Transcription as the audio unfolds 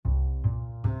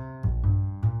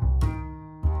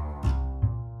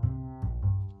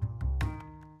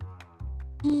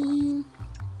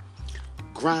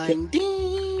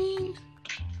Grinding.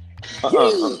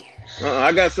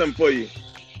 I got something for you.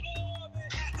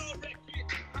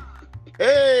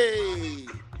 Hey, you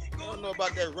don't know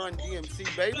about that Run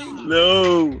DMC, baby?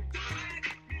 No.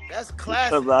 That's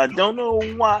classic. I don't know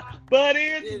why, but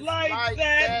it's like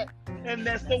that. And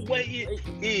that's the way it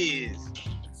is.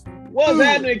 What's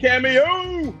happening,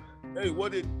 Cameo? Hey,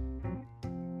 what up,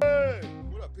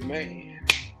 people? Man.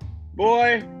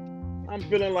 Boy, I'm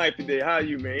feeling life today. How are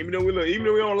you, man? Even though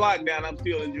we're on lockdown, I'm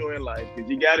still enjoying life. Because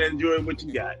you got to enjoy what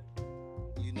you got.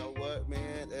 You know what,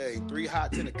 man? Hey, 3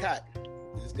 hots in a cot.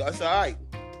 That's all right.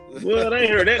 Well, I ain't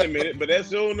heard that in a minute, but that's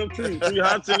showing them too. 3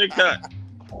 hots in a cot.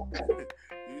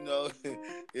 You know,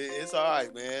 it's all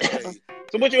right, man. Hey,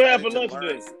 so what you have for lunch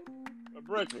today? Or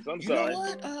breakfast? I'm sorry.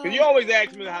 Because you always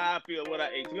ask me how I feel, what I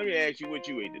ate. So let me ask you what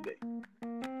you ate today.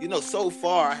 You know, so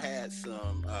far I had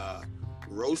some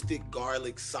roasted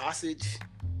garlic sausage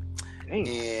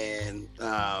and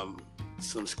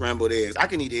some scrambled eggs. I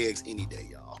can eat eggs any day,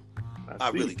 y'all. I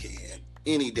really can.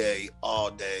 Any day,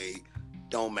 all day,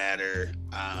 don't matter.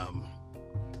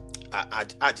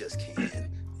 I just can.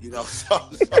 You know, so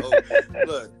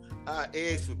look,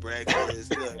 eggs for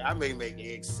breakfast. Look, I may make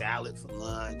egg salad for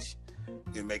lunch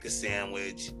and make a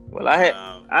sandwich. Well,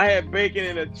 I had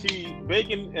bacon and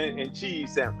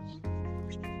cheese sandwich.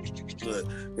 Look,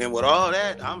 and with all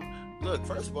that,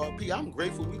 first of all, P, I'm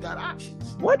grateful we got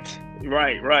options. What?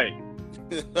 Right. Right.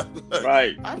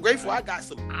 I'm grateful I got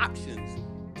some options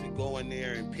to go in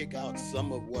there and pick out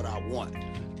some of what I want.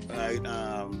 Right?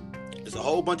 There's a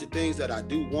whole bunch of things that I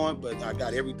do want, but I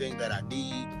got everything that I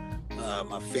need.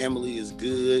 My family is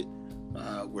good.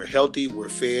 We're healthy, we're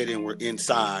fed, and we're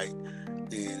inside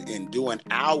and doing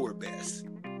our best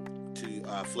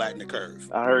to flatten the curve.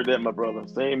 I heard that, my brother.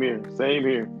 Same here.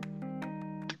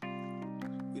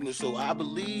 You know, so I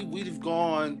believe we've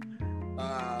gone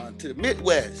to the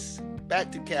Midwest,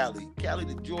 back to Cali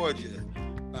to Georgia,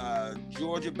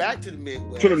 Georgia back to the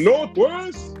Midwest. To the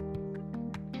Northwest.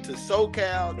 To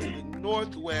SoCal, to the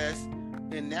Northwest,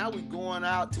 and now we're going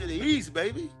out to the East,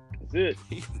 baby. That's it.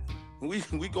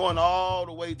 we going all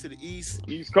the way to the East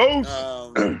Coast.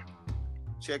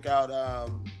 Check out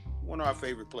one of our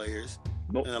favorite players,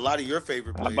 and a lot of your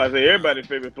favorite players. I'm about to say everybody's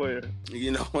favorite player.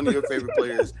 You know, one of your favorite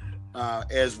players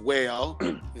as well,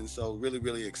 and so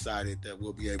really excited that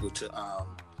we'll be able to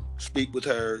speak with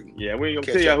her. Yeah, we ain't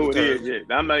gonna tell you who it is yet.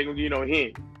 I'm not even gonna give you no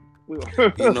hint.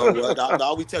 You know what?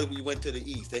 All we tell you, we went to the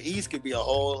East. The East could be a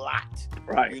whole lot,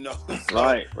 right? You know, so,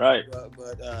 right.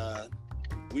 But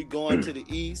we going to the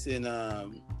East, and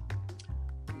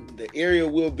the area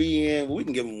we'll be in. We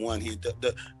can give them one here.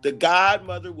 The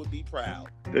godmother would be proud.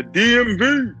 The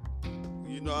DMV.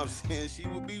 You know what I'm saying? She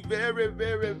would be very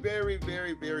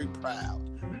proud.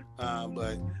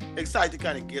 But excited to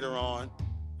kind of get her on,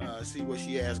 see what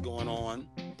she has going on.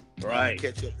 Right.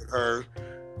 Catch up with her.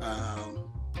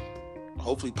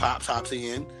 Hopefully Pops hops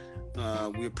in.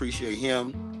 We appreciate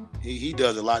him. He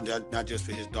does a lot, not just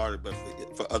for his daughter, but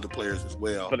for other players as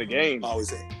well. For the game.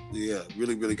 Always,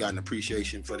 really got an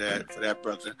appreciation for that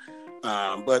brother.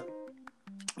 But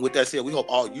with that said, we hope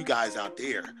all you guys out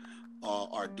there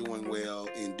are doing well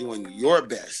and doing your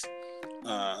best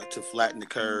to flatten the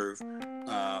curve.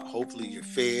 Hopefully you're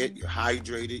fed, you're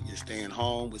hydrated, you're staying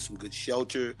home with some good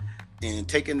shelter, and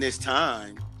taking this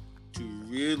time to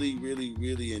really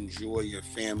enjoy your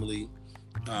family,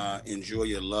 enjoy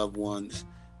your loved ones,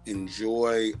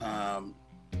 enjoy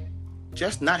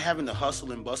just not having the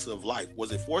hustle and bustle of life.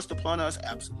 Was it forced upon us?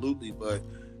 Absolutely, but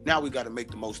now we got to make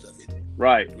the most of it.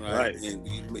 Right. And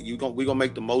we're gonna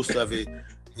make the most of it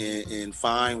and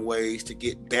find ways to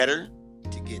get better,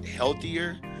 to get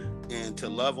healthier, and to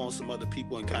love on some other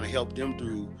people and kind of help them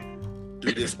through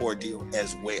this ordeal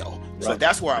as well. Right. So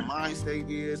that's where our mind state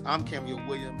is. I'm Cameo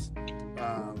Williams.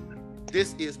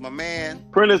 This is my man,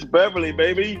 Prentice Beverly,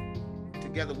 baby.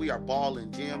 Together we are Ball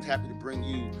and Gems. Happy to bring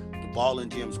you the Ball and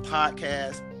Gems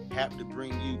podcast. Happy to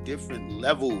bring you different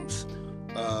levels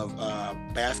of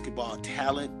basketball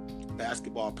talent,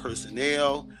 basketball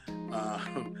personnel,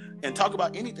 and talk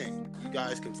about anything. You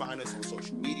guys can find us on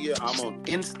social media. I'm on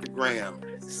Instagram,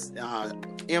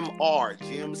 MR,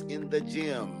 Gems in the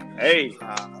Gym. Hey,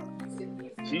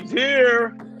 she's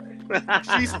here.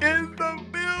 She's in the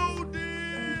building.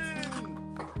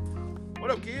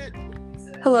 What up, kid?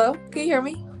 Hello, can you hear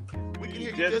me? We can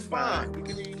hear you just fine. We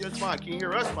can hear you just fine. Can you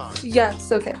hear us fine?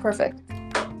 Yes, okay, perfect.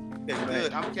 Okay,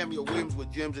 good. I'm Cameo Williams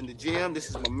with Gems in the Gym. This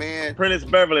is my man, Prentice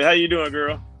Beverly. How you doing,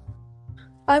 girl?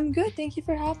 I'm good. Thank you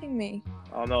for having me.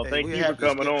 Oh no, thank you for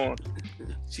coming on.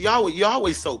 You're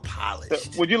always so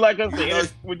polished. So, would you like us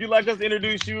to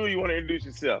introduce you, or you want to introduce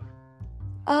yourself?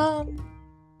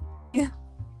 Yeah.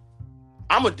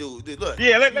 I'm a dude. Look.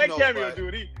 Yeah, let Cameo do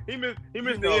it. He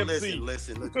missed the MC.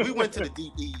 Listen. Look, we went to the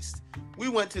deep East. We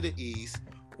went to the East.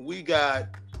 We got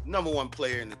number one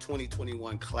player in the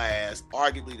 2021 class,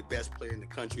 arguably the best player in the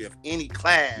country of any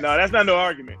class. No, that's not no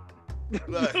argument.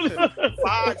 Look,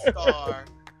 5-star,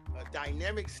 a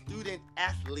dynamic student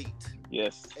athlete.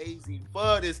 Yes. AZ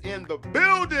Fudd is in the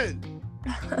building.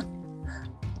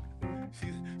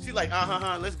 She's like,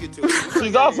 let's get to it.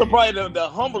 She's also probably the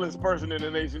humblest person in the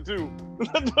nation too.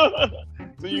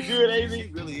 So you good, AZ? She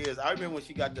really is. I remember when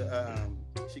she got the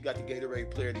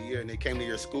Gatorade Player of the Year, and they came to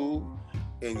your school,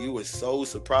 and you were so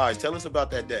surprised. Tell us about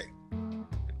that day.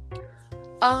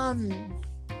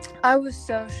 I was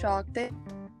so shocked.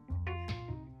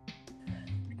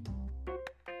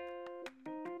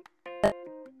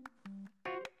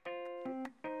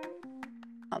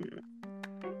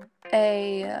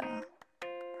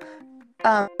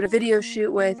 A video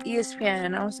shoot with ESPN,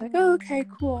 and I was like, oh, okay,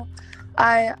 cool.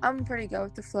 I'm pretty good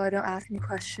with the flow. I don't ask any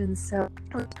questions, so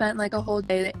we spent like a whole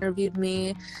day. They interviewed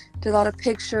me, did a lot of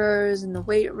pictures in the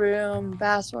weight room,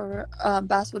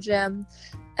 basketball gym,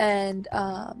 and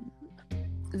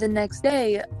the next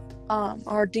day,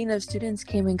 our dean of students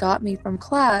came and got me from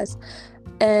class,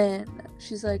 and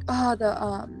she's like, oh,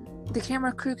 the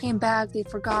camera crew came back. They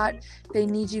forgot they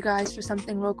need you guys for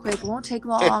something real quick. It won't take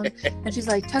long. And she's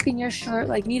like, tuck in your shirt,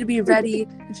 like, need to be ready.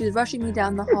 And she's rushing me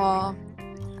down the hall.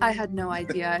 I had no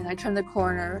idea. And I turned the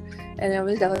corner, and there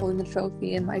was Della holding the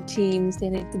trophy and my team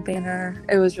standing at the banner.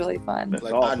 It was really fun.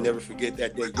 Like, awesome. I'll never forget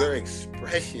that day. Your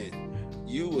expression,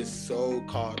 you were so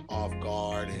caught off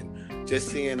guard. And just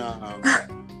seeing, I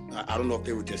don't know if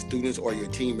they were just students or your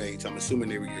teammates. I'm assuming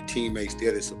they were your teammates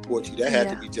there to support you. That had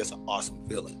to be just an awesome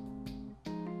feeling.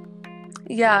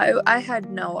 Yeah, I had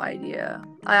no idea.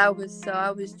 I was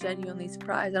genuinely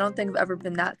surprised. I don't think I've ever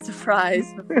been that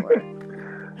surprised before.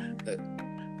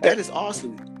 That is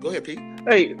awesome. Go ahead, Pete.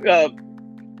 Hey,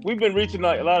 we've been reaching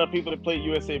a lot of people that play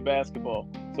USA basketball.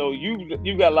 So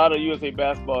you've got a lot of USA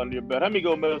basketball under your belt. How many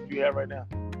gold medals do you have right now?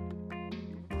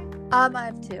 I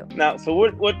have 2. Now, so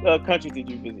what countries did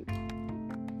you visit?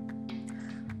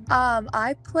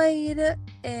 I played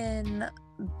in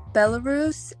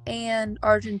Belarus and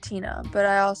Argentina, but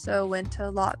I also went to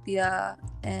Latvia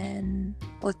and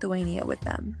Lithuania with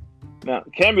them. Now,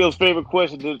 Cameo's favorite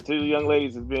question to the young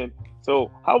ladies has been, so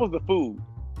how was the food?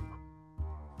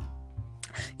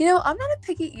 You know, I'm not a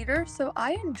picky eater, so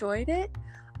I enjoyed it.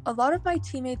 A lot of my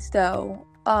teammates, though,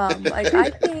 like, I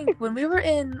think when we were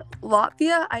in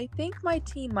Latvia, I think my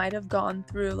team might have gone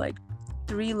through like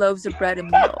 3 loaves of bread a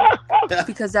meal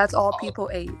because that's all people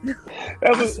ate.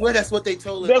 I swear that's what they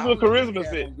told us. That's what Charisma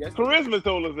said. Charisma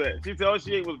told us that. She said all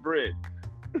she ate was bread.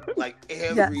 Like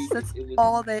yes, that's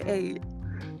all they ate.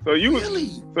 So you was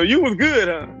good,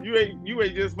 huh? You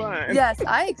ate just fine. Yes,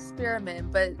 I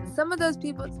experiment, but some of those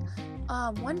people,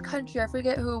 one country, I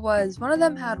forget who it was, one of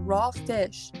them had raw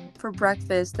fish for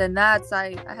breakfast, and I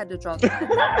had to draw the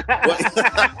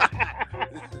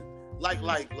line.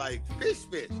 like fish,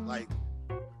 like.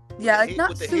 Yeah, like not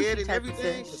with the head and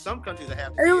everything. For some countries, that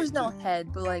have. There was no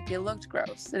head, but like it looked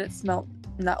gross and it smelled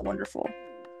not wonderful.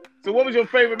 So, what was your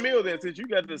favorite meal then? Since you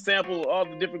got to sample all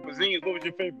the different cuisines, what was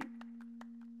your favorite?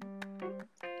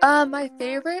 My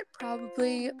favorite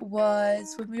probably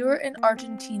was when we were in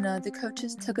Argentina. The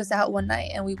coaches took us out one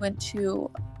night and we went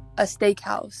to a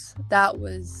steakhouse. That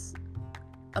was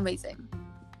amazing.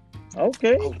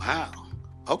 Okay. Oh wow.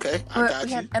 Okay, I got you.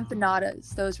 We had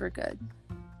empanadas. Those were good.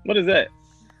 What is that?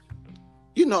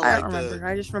 You know, I don't remember.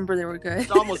 I just remember they were good.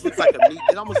 It almost looks like a meat.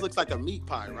 It almost looks like a meat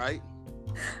pie, right?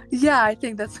 Yeah, I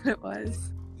think that's what it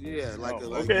was. Yeah,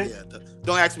 okay. Yeah.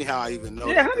 Don't ask me how I even know.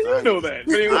 Yeah, how do you know that?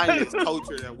 I'm just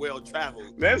cultured and well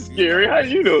traveled. That's scary. How do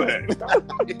you know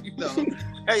that? You know,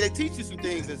 hey, they teach you some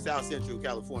things in South Central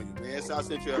California, man. South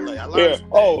Central LA.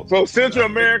 Oh, so Central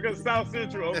America, South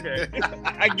Central. Okay,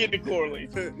 I get the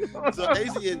correlation. So,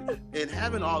 Daisy, in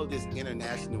having all of this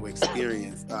international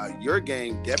experience, your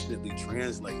game definitely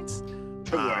translates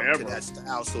to that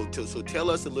style. So tell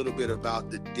us a little bit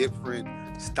about the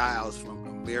different styles from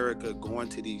America going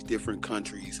to these different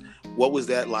countries. What was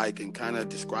that like, and kind of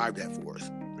describe that for us?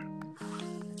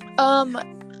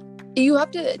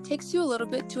 It takes you a little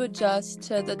bit to adjust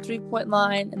to the 3-point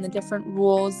line and the different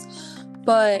rules,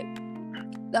 but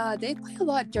they play a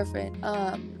lot different.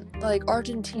 Like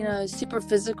Argentina is super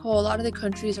physical. A lot of the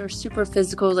countries are super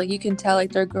physical. Like you can tell,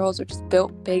 like their girls are just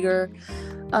built bigger.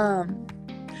 And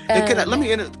can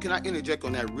I interject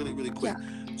on that really, really quick?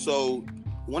 Yeah. So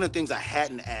one of the things I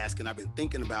hadn't asked, and I've been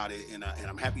thinking about it, and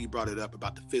I'm happy you brought it up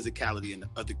about the physicality in the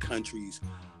other countries.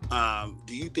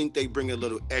 Do you think they bring a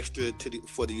little extra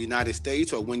for the United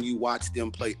States, or when you watch them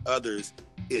play others,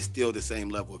 it's still the same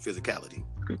level of physicality?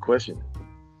 Good question.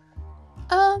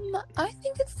 I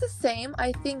think it's the same.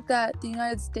 I think that the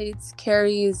United States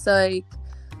carries like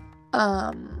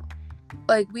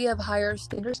we have higher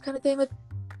standards kind of thing with.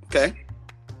 Okay.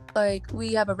 Like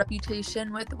we have a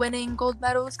reputation with winning gold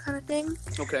medals kind of thing.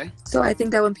 Okay. So I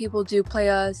think that when people do play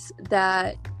us,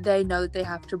 that they know that they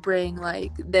have to bring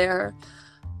like their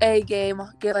A game,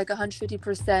 get like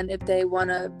 150% if they want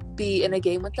to be in a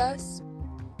game with us.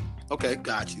 Okay,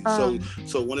 got you.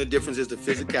 So one of the differences is the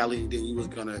physicality, then you was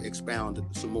gonna expound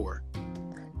some more.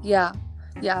 Yeah.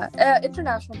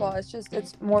 International ball,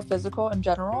 it's more physical in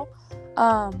general.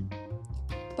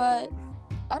 But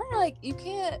I don't know, like you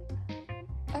can't.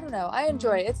 I don't know. I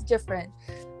enjoy it. It's different.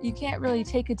 You can't really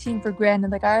take a team for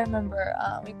granted. Like I remember,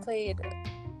 we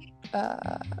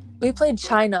played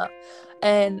China,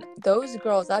 and those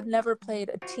girls. I've never played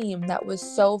a team that was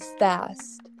so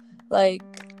fast. Like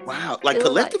wow, like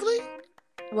collectively.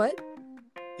 What?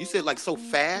 You said like so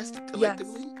fast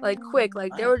collectively? Yes, like quick.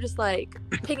 Like they were just like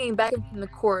picking back from the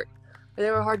court.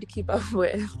 They were hard to keep up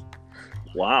with.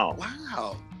 Wow.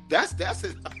 That's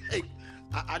it. Like,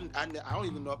 I don't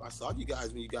even know if I saw you guys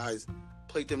when you guys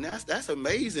played them. That's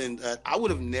amazing. I would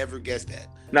have never guessed that.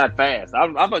 Not fast. I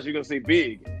thought you were gonna say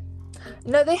big.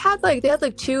 No, they had like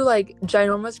two like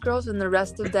ginormous girls, and the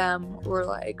rest of them were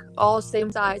like all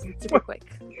same size and super quick.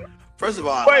 First of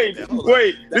all, wait. Did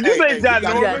you say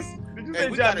ginormous? Did you say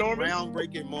we got a ginormous?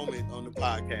 groundbreaking moment on the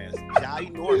podcast.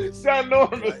 Ginormous.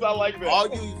 Ginormous. Right? I like that. All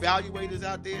you evaluators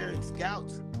out there and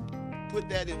scouts, put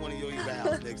that in one of your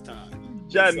evals next time.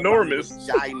 Ginormous.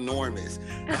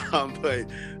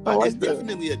 But it's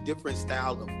definitely a different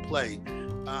style of play.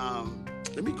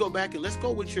 Let me go back and let's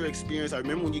go with your experience. I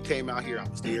remember when you came out here, I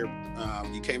was there.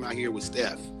 You came out here with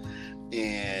Steph,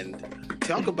 and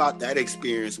talk about that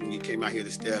experience when you came out here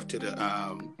to Steph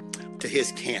to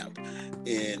his camp,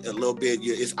 and a little bit.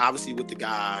 It's obviously with the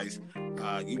guys.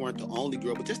 You weren't the only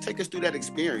girl, but just take us through that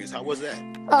experience. How was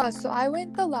that? So I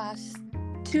went the last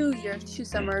 2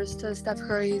 summers to Steph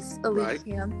Curry's elite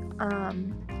camp.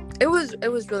 It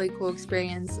was really cool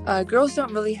experience. Girls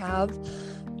don't really have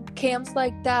camps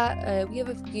like that. We have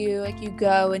a few. Like you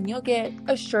go and you'll get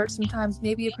a shirt sometimes,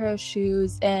 maybe a pair of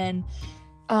shoes, and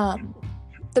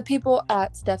the people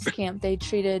at Steph's camp, they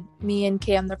treated me and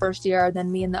Cam the first year,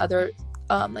 then me and the other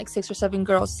like 6 or 7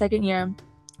 girls second year,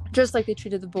 just like they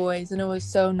treated the boys, and it was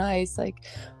so nice. Like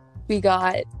we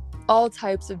got all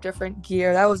types of different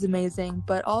gear. That was amazing.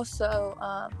 But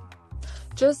also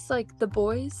just like the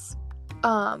boys,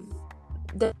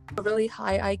 they're really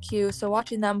high IQ, so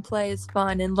watching them play is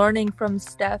fun, and learning from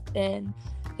Steph and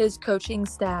his coaching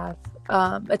staff.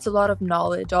 It's a lot of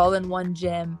knowledge all in one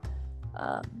gym,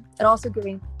 and also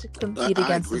getting to compete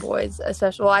against the boys,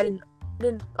 especially. Well, I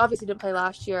didn't play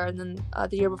last year, and then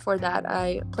the year before that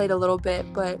I played a little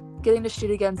bit, but getting to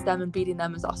shoot against them and beating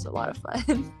them is also a lot of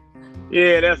fun.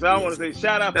 Yeah, that's what I want to say.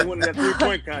 Shout out for winning that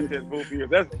 3-point contest both years.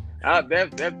 That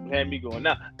had me going.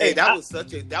 Now, that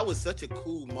was such a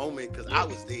cool moment because I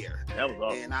was there. That was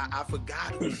awesome. And I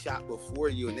forgot who shot before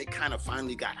you, and they kind of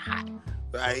finally got hot,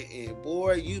 right? And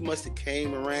boy, you must have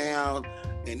came around,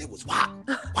 and it was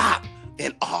whop,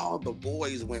 and all the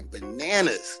boys went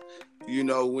bananas. You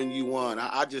know, when you won,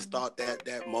 I just thought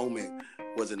that moment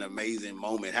was an amazing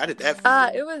moment. How did that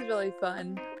feel? It was really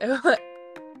fun.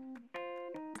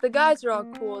 The guys are all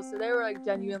cool, so they were like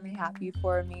genuinely happy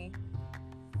for me.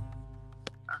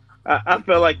 I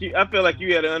felt like you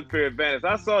had an unfair advantage.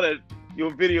 I saw that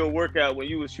your video workout when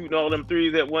you were shooting all them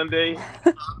threes that one day.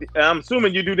 I'm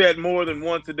assuming you do that more than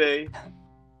once a day.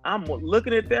 I'm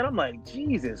looking at that. I'm like,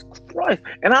 Jesus Christ!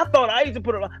 And I thought I used to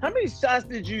put it. How many shots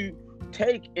did you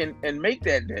take and make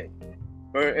that day?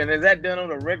 And is that done on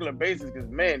a regular basis? Because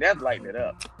man, that's lighting it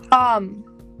up.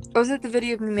 Was it the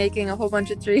video of me making a whole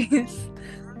bunch of threes?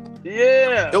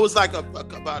 Yeah, it was like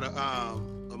about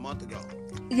a month ago.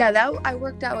 Yeah, that I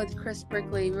worked out with Chris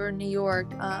Brickley. We were in New York.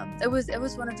 It was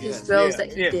one of his drills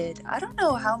that he did. I don't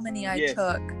know how many I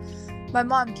took. My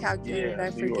mom calculated. I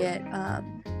forget.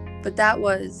 But that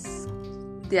was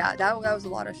a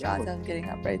lot of shots I was getting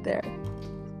up right there.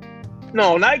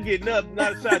 No, not getting up.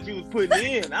 Not a shot you was putting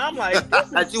in. I'm like,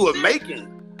 that you were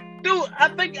making. Dude, I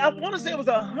want to say it was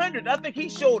 100. I think he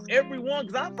showed every one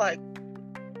because I was like,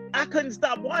 I couldn't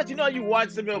stop watching. You know, you watch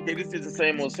something, okay, this is the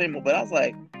same old, but I was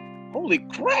like, holy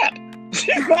crap,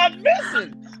 she's not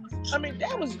missing. I mean,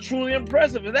 that was truly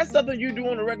impressive. Is that something you do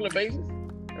on a regular basis?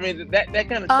 I mean, that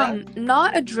kind of shot?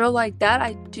 Not a drill like that.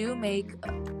 I do make,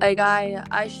 like,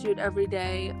 I shoot every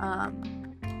day.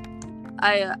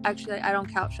 I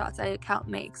don't count shots. I count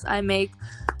makes. I make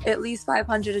at least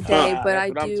 500 a day, but I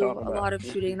do a lot of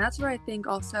shooting. That's where I think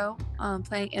also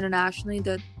playing internationally,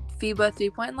 the FIBA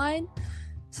 3-point line,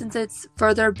 since it's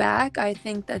further back, I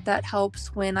think that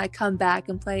helps when I come back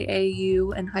and play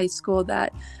AAU in high school,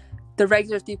 that the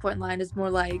regular 3-point line is more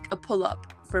like a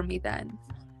pull-up for me then.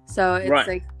 So it's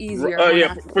like easier. Oh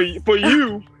yeah, for you. For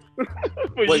you,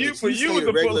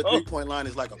 the regular 3-point line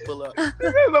is like a pull-up.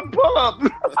 This is a pull-up.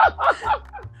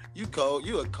 You cold.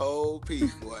 You a cold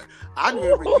piece, boy. I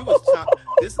remember you was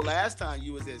this last time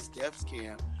you was at Steph's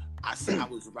camp. I said I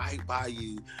was right by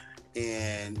you,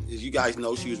 and as you guys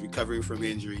know, she was recovering from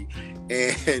injury,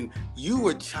 and you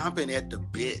were chomping at the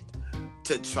bit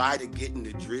to try to get in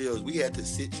the drills. We had to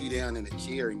sit you down in a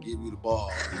chair and give you the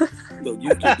ball so you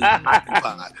could be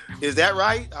occupied. Is that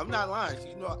right? I'm not lying.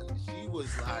 She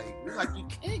was like, you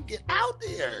can't get out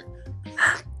there.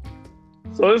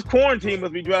 So this quarantine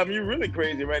must be driving you really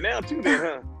crazy right now too,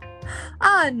 then,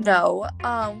 huh? No.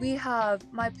 We have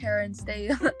my parents.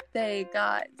 They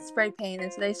got spray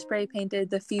painted, so they spray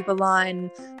painted the FIBA line,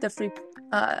 the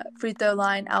free throw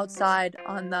line outside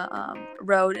on the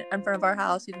road in front of our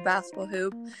house. We have a basketball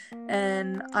hoop,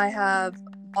 and I have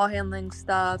ball handling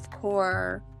stuff,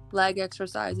 core, leg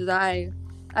exercises. I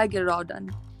get it all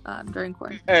done during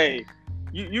quarantine. Hey,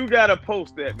 you gotta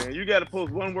post that, man. You gotta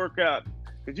post one workout,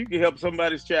 because you can help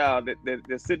somebody's child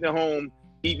that's sitting at home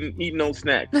eating no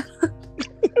snacks.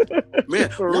 Man,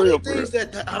 one of the things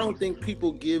that I don't think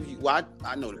people give you, well,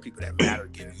 I know the people that matter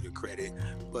give you the credit,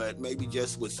 but maybe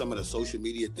just with some of the social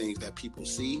media things that people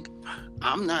see,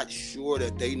 I'm not sure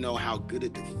that they know how good a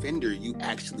defender you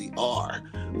actually are.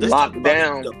 Let's Lock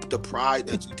down the pride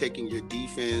that you take in your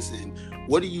defense, and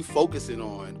what are you focusing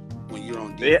on when you're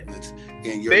on defense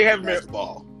and you're playing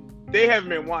basketball? They haven't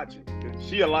been watching.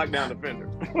 She a lockdown defender.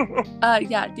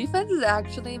 Yeah, defense is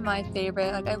actually my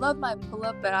favorite. Like, I love my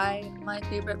pull-up, but my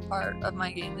favorite part of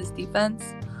my game is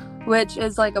defense, which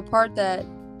is like a part that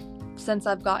since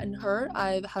I've gotten hurt,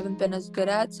 I haven't been as good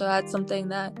at. So that's something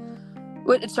that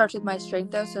it starts with my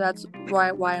strength though. So that's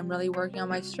why I'm really working on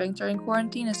my strength during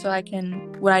quarantine, is so I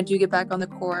can, when I do get back on the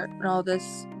court and all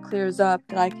this clears up,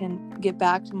 that I can get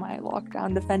back to my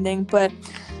lockdown defending. But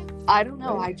I don't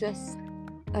know. I just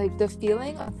like the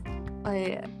feeling of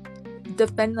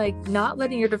not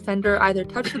letting your defender either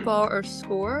touch the ball or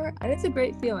score. It's a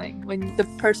great feeling when the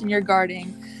person you're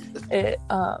guarding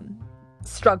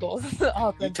struggles.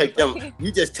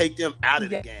 You just take them out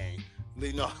of the game,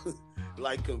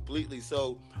 like completely.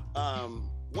 So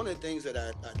one of the things that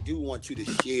I do want you to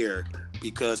share,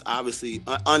 because obviously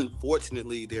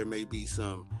unfortunately there may be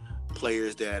some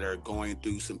players that are going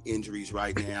through some injuries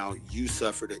right now. You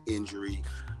suffered an injury.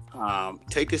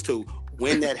 Take us to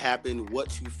when that happened,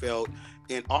 what you felt,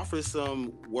 and offer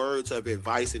some words of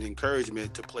advice and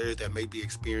encouragement to players that may be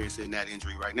experiencing that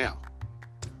injury right now.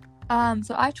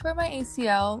 So I tore my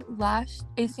ACL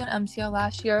and MCL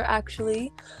last year.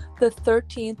 Actually, the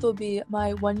 13th will be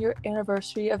my 1-year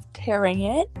anniversary of tearing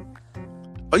it.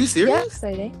 Are you serious? Yeah,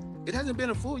 exciting. It hasn't been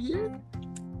a full year?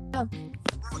 No.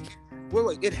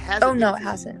 Wait, it hasn't. Oh no, it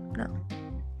hasn't. No.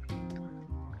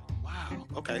 Wow.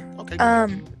 Okay.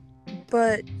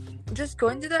 But just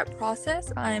going through that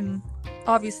process, I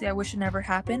wish it never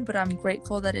happened, but I'm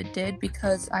grateful that it did,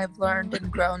 because I've learned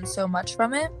and grown so much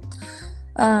from it.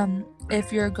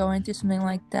 If you're going through something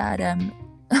like that,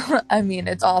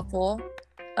 it's awful.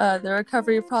 The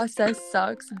recovery process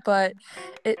sucks, but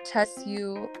it tests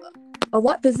you a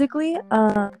lot physically.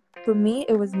 For me,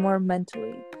 it was more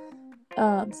mentally.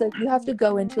 So you have to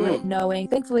go into it knowing,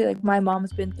 thankfully, like, my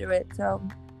mom's been through it, so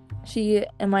she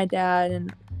and my dad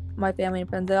and my family and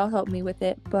friends, they all help me with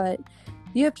it, but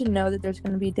you have to know that there's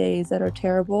going to be days that are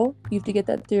terrible. You have to get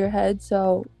that through your head.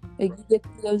 So you get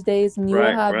through those days, and you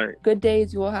will have good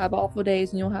days, you will have awful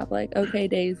days, and you'll have like okay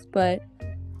days, but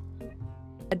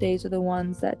bad days are the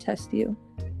ones that test you.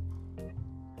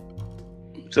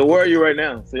 So where are you right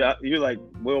now? So you're like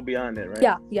well beyond it,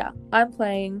 right? Yeah. I'm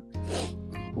playing.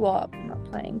 Well, I'm not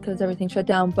playing because everything shut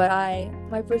down, but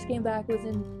my first game back was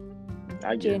in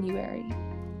January.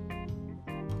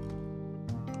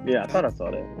 Yeah, I thought I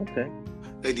saw that. Okay.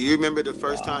 Hey, do you remember the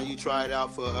first time you tried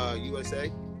out for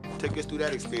USA? Take us through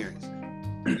that experience.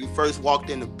 When you first walked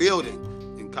in the building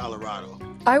in Colorado.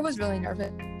 I was really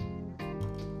nervous.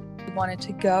 I wanted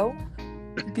to go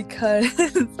because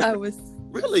I was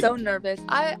so nervous.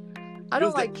 I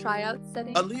don't like tryout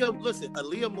settings.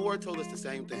 Aaliyah Moore told us the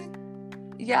same thing.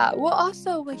 Yeah, well,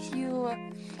 also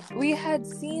we had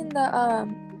seen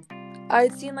I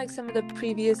had seen like some of the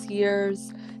previous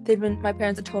years. My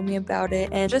parents had told me about it,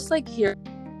 and just like hear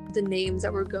the names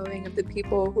that were going of the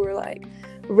people who were like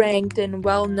ranked and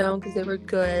well known because they were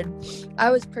good,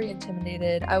 I was pretty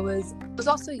intimidated. I was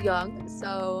also young,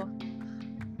 so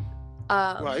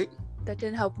Right. that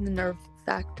didn't help in the nerve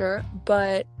factor.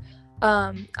 But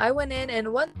I went in and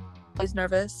I was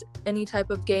nervous. Any type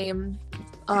of game,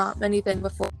 anything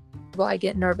before I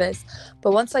get nervous.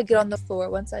 But once I get on the floor,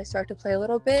 once I start to play a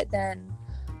little bit, then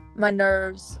my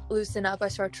nerves loosen up. I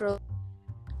start to.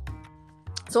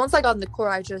 So once I got on the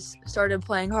court, I just started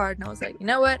playing hard, and I was like, you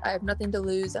know what? I have nothing to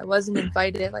lose. I wasn't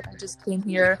invited. Like, I just came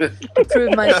here to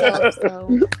prove myself.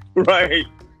 So Right.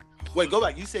 Wait, go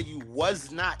back. You said you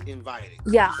was not invited.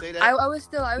 Did yeah, you say that? I was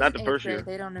Not the in first 8th grade. year.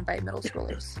 They don't invite middle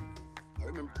schoolers. I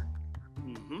remember.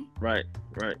 Mm-hmm. Right.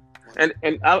 And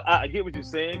I get what you're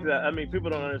saying. 'Cause I mean, people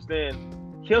don't understand.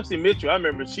 Kelsey Mitchell, I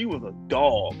remember she was a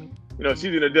dog. You know,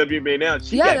 she's in the WNBA now.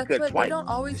 She Yeah, got that's cut what twice. they don't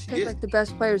always She pick is. like the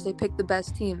best players. They pick the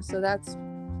best teams. So that's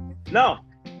No,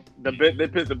 they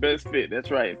picked the best fit.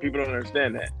 That's right. People don't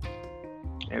understand that,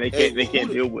 and they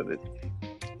can't deal with it.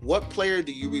 What player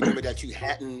do you remember that you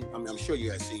hadn't? I mean, I'm sure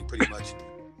you had seen pretty much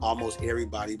almost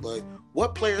everybody, but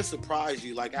what player surprised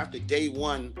you? Like after day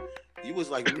one, you was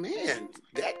like, man,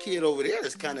 that kid over there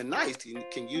is kind of nice.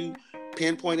 Can you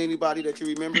pinpoint anybody that you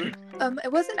remember?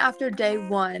 it wasn't after day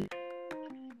one.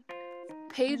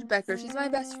 Paige Becker, she's my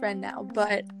best friend now,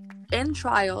 but in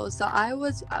trials, so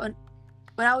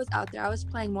when I was out there, I was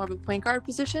playing more of a point guard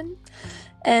position,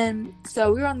 and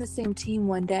so we were on the same team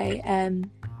one day, and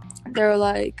they were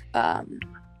like,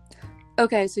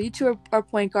 okay, so you two are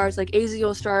point guards, like AZ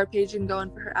will start, Paige can go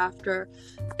in for her after,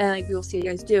 and like we'll see how you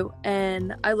guys do.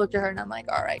 And I looked at her and I'm like,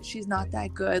 all right, she's not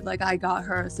that good, like I got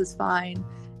her, this is fine.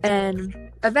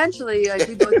 And eventually, like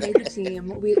we both made the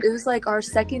team. It was like our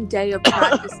second day of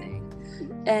practicing,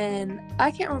 and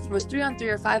I can't remember if it was 3-on-3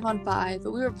 or 5-on-5,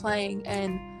 but we were playing,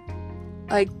 and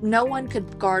like no one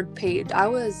could guard Paige. I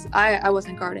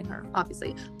wasn't guarding her,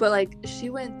 obviously, but like she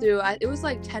went through. It was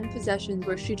like 10 possessions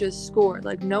where she just scored.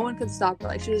 Like no one could stop her.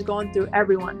 Like she was going through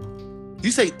everyone.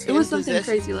 You say 10 It was something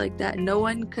possessions? crazy like that. No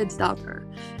one could stop her,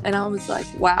 and I was like,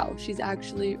 wow, she's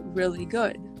actually really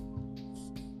good.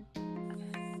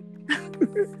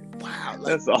 Wow, like,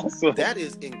 That's awesome. that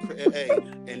is incredible. Hey,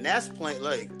 and that's playing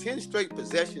like 10 straight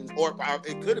possessions, or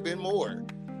it could have been more.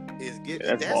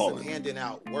 That's some balling. handing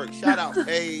out work. Shout out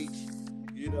Paige.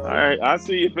 You know, All right, I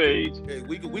see you, Paige. hey,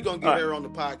 we gonna get her on the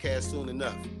podcast soon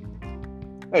enough.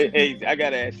 Hey, I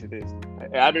gotta ask you this.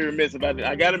 I've been remiss about it.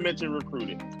 I gotta mention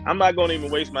recruiting. I'm not gonna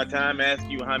even waste my time asking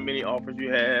you how many offers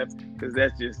you have, because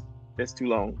that's too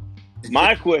long.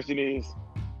 My question is,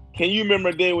 can you remember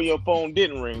a day when your phone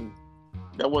didn't ring?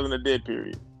 That wasn't a dead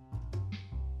period.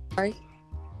 Sorry.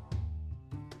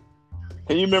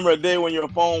 Can you remember a day when your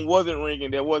phone wasn't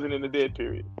ringing that wasn't in the dead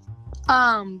period?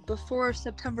 Before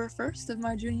September 1st of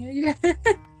my junior year.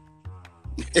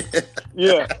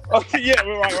 Yeah. Okay, yeah,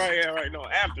 right. No,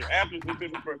 after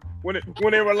September 1st,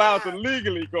 when they were allowed to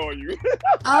legally call you.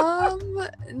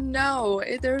 No,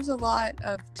 there's a lot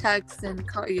of texts and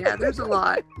yeah, there's a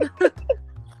lot.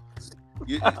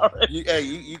 You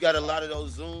got a lot of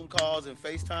those Zoom calls and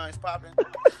FaceTimes popping.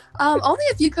 Only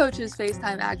a few coaches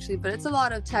FaceTime actually, but it's a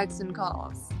lot of texts and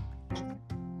calls.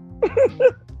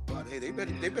 Well, hey, they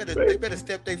better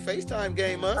step their FaceTime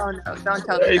game up. Oh no, don't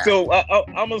tell them Hey, that. so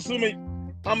I'm assuming.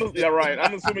 I'm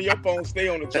assuming your phone stay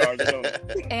on the charger, don't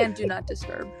it? And do not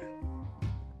disturb.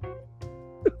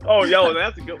 Oh, yo,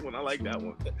 that's a good one. I like that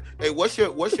one. Hey, what's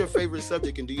your favorite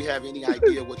subject, and do you have any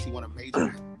idea what you want to major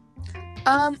in?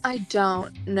 I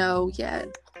don't know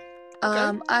yet.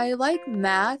 I like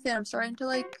math, and I'm starting to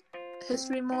like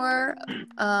history more.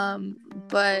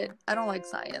 But I don't like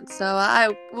science,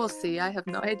 so we'll see. I have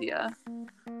no idea.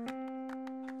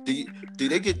 Do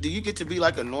you get to be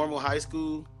like a normal high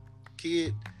school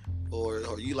kid, or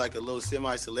are you like a little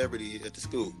semi-celebrity at the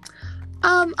school?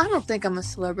 I don't think I'm a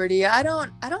celebrity. I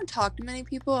don't talk to many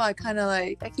people. I kind of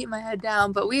I keep my head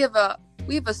down. But we have a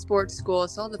sports school,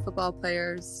 so all the football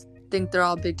players think they're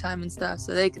all big time and stuff,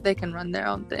 so they can run their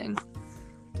own thing.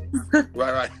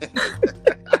 Right.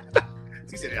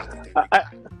 She said,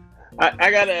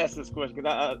 I gotta ask this question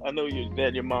because I know your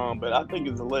dad, your mom, but I think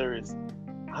it's hilarious.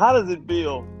 How does it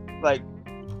feel like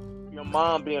your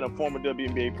mom being a former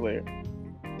WNBA player?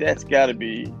 That's got to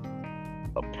be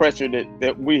a pressure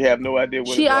that we have no idea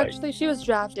what it's like. She was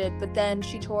drafted, but then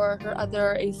she tore her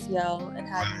other ACL and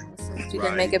had so she didn't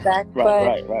Right. make it back.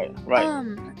 Right.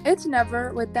 It's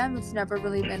never with them. It's never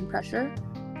really been pressure.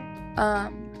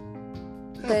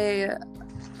 They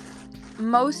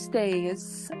most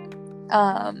days,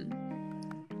 they're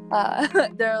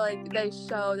they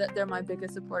show that they're my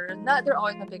biggest supporters. Not they're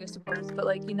always my biggest supporters,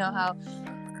 but you know how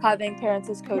having parents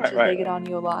as coaches, Right. they get on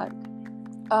you a lot.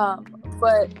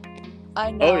 but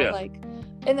I know, Oh, yeah. like,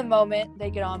 in the moment, they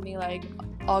get on me, like,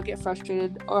 I'll get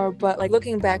frustrated, but, like,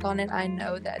 looking back on it, I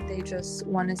know that they just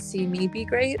want to see me be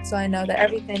great, so I know that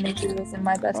everything they do is in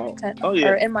my best potential, Oh, yeah.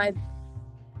 or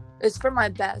it's for my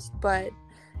best, but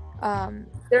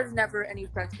there's never any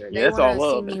pressure. Yeah, They it's all want to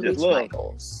see love. me It's reach just my love.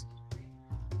 goals.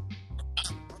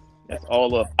 That's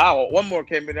all up. Oh, one more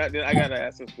came in. Then I gotta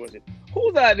ask this question.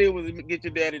 Whose idea was to get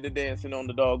your daddy to dancing on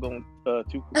the doggone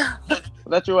Tuku? Was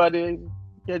that your idea?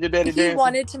 You had your daddy He dancing?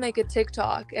 wanted to make a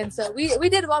TikTok, and so we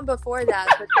did one before that,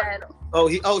 but then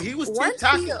he was once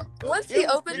he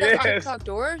opened up TikTok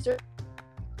doors,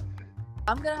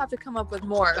 I'm gonna have to come up with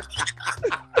more.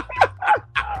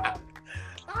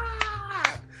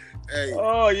 Hey.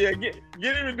 Oh yeah, get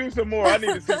him to do some more. I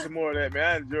need to see some more of that, man.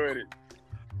 I enjoyed it.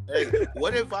 Hey,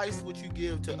 what advice would you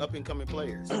give to up and coming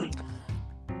players?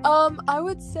 I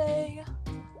would say,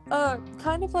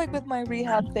 kind of like with my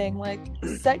rehab thing, like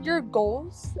set your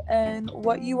goals and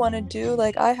what you want to do.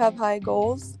 Like I have high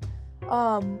goals,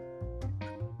 and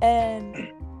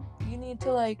you need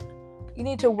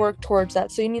to work towards that.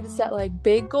 So you need to set like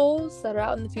big goals that are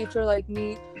out in the future, like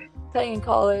me playing in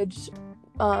college,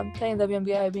 playing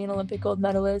WNBA, being an Olympic gold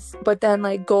medalist. But then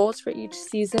like goals for each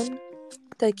season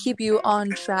that keep you on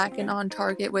track and on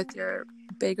target with your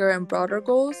bigger and broader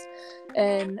goals,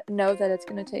 and know that it's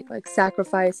going to take like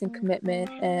sacrifice and commitment,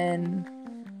 and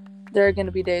there are going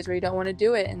to be days where you don't want to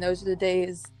do it, and those are the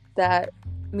days that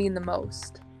mean the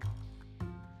most.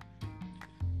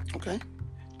 Okay,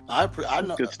 I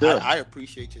know. Good stuff. I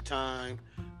appreciate your time.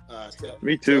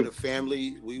 Me too. Tell the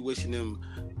family we wishing them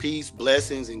peace,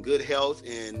 blessings, and good health,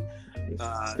 and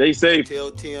stay safe. Tell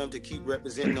Tim to keep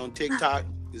representing on TikTok.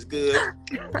 It's good.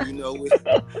 You know,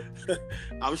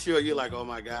 I'm sure you're like, oh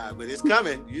my God, but it's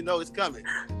coming. You know it's coming.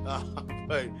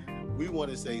 But we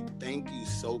want to say thank you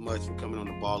so much for coming on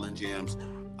the Ball and Gems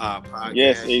podcast.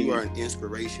 Yes, you are an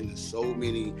inspiration to so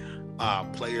many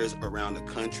players around the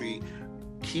country.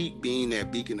 Keep being that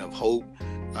beacon of hope.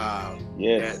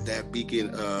 Yes. That beacon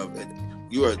of,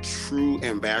 you are a true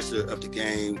ambassador of the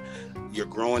game. You're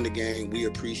growing the game. We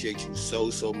appreciate you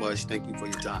so much. Thank you for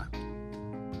your time.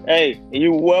 Hey,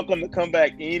 you're welcome to come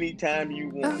back anytime you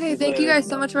want. Okay, thank you guys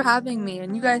so much for having me,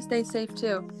 and you guys stay safe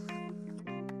too.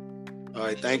 All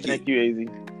right, thank you. Thank you, AZ.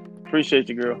 Appreciate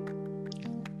you, girl.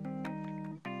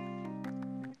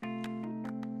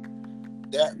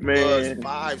 That was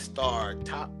 5-star,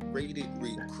 top-rated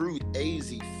recruit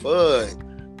AZ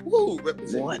Fudd. Woo,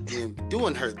 representing him,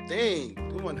 doing her thing.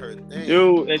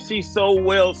 Dude, and she's so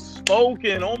well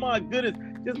spoken. Oh my goodness.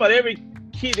 Just about every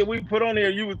kid that we put on there,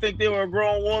 you would think they were a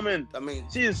grown woman. I mean,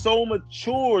 she is so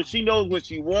mature. She knows what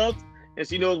she wants and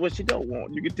she knows what she don't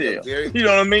want. You can tell. You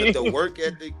know what I mean? The work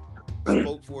ethic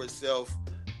spoke for itself.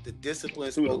 The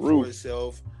discipline spoke for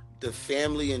itself. The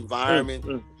family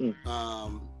environment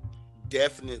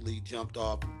definitely jumped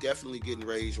off. Definitely getting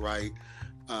raised right.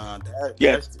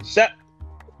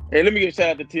 Hey, let me give a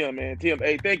shout out to Tim, man. Tim,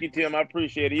 hey, thank you, Tim. I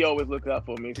appreciate it. He always looks out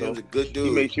for me. Tim's a good dude.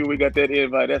 He made sure we got that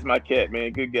invite. That's my cat,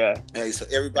 man. Good guy. Hey, so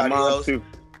everybody else,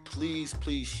 please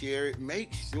share it.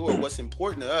 Make sure what's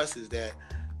important to us is that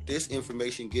this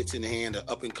information gets in the hand of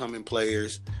up-and-coming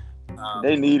players.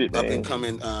 They need it, man.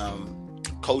 Up-and-coming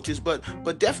coaches,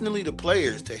 but definitely the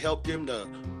players, to help them to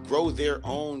grow their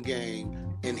own game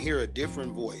and hear a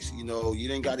different voice. You know, you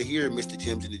didn't got to hear Mr.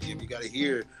 Jim's in the gym. You got to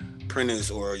hear Prentice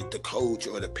or the coach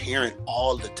or the parent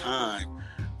all the time.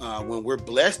 When we're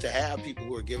blessed to have people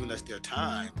who are giving us their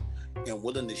time and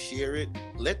willing to share it,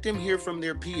 let them hear from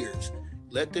their peers.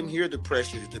 Let them hear the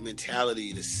pressures, the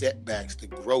mentality, the setbacks, the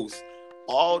growth,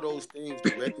 all those things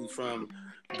directly from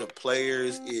the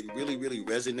players. It really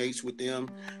resonates with them.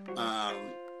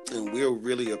 And we're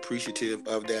really appreciative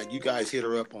of that. You guys hit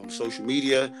her up on social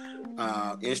media,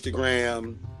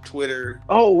 Instagram, Twitter.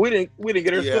 Oh, we didn't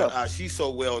get her stuff. Yeah, she's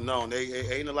so well known. They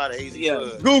ain't a lot of AZ.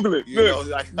 Google it. You know,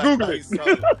 Google it.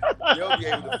 You'll be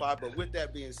able to find. But with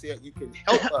that being said, you can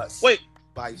help us. Wait,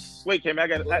 Kim. I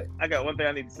got one thing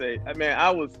I need to say. Man, I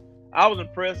was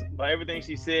impressed by everything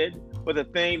she said. But the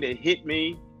thing that hit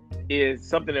me is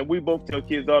something that we both tell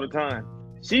kids all the time.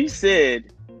 She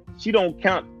said she don't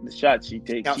count the shots she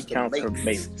takes. She counts her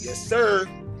mates. Yes, sir.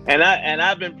 And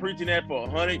I've been preaching that for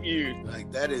 100 years.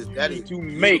 Like that is to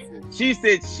make. She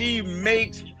said she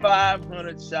makes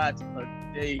 500 shots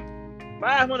a day.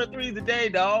 500 threes a day,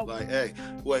 dog. Like, hey,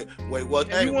 wait. Well,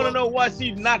 you want to know why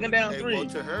she's knocking down threes? Well,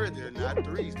 to her, they're not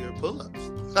threes; they're pull-ups.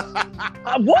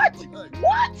 What?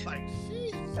 What? Like,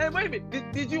 hey, wait a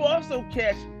minute. Did you also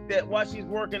catch that while she's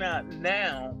working out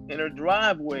now in her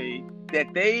driveway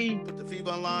that they put the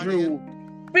FIBA line drew?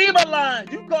 FEMA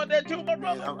lines. You caught that too, my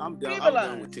brother? Man, I'm done. FEMA I'm lines.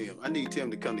 done with Tim. I need Tim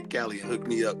to come to Cali and hook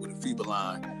me up with a FEMA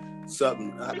line.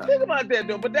 Something. Think about that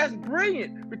though, but that's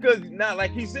brilliant because now,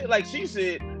 like he said, like she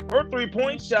said, her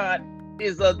 3-point shot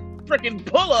is a freaking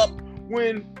pull up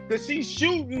because she's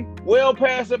shooting well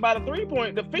past about the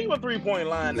FEMA 3-point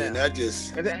line Man, now. that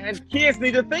just And kids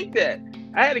need to think that.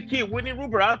 I had a kid, Whitney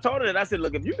Rupert. I taught her that. I said,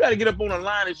 look, if you got to get up on the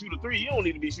line and shoot a 3, you don't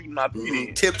need to be shooting my 3.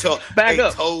 then. tiptoe, Back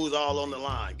up. toes all on the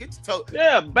line. Get your toe.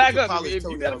 Yeah, back your up. polished If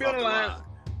you got to be on the toenails line. off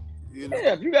you know?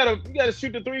 Yeah, if you gotta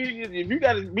shoot the 3, if you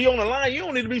gotta be on the line, you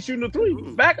don't need to be shooting the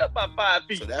 3. Back up by 5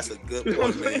 feet. So that's a good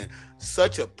point, man.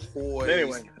 Such a poised,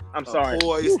 Anyway, I'm sorry.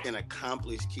 poised and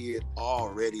accomplished kid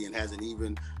already, and hasn't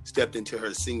even stepped into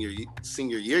her senior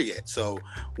year yet. So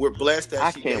we're blessed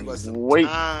that she gave us some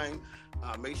time.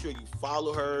 Make sure you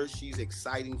follow her. She's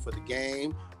exciting for the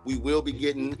game. We will be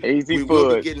getting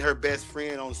her best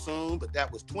friend on soon, but that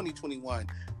was 2021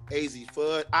 AZ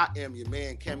Fudd. I am your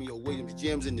man, Cameo Williams,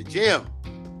 Gems in the Gym.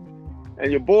 And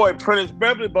your boy, Prentice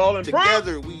Beverly, Ball and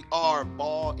Together, we are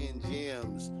Ball and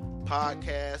Gems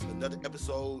podcast. Another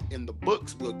episode in the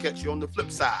books. We'll catch you on the flip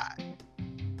side.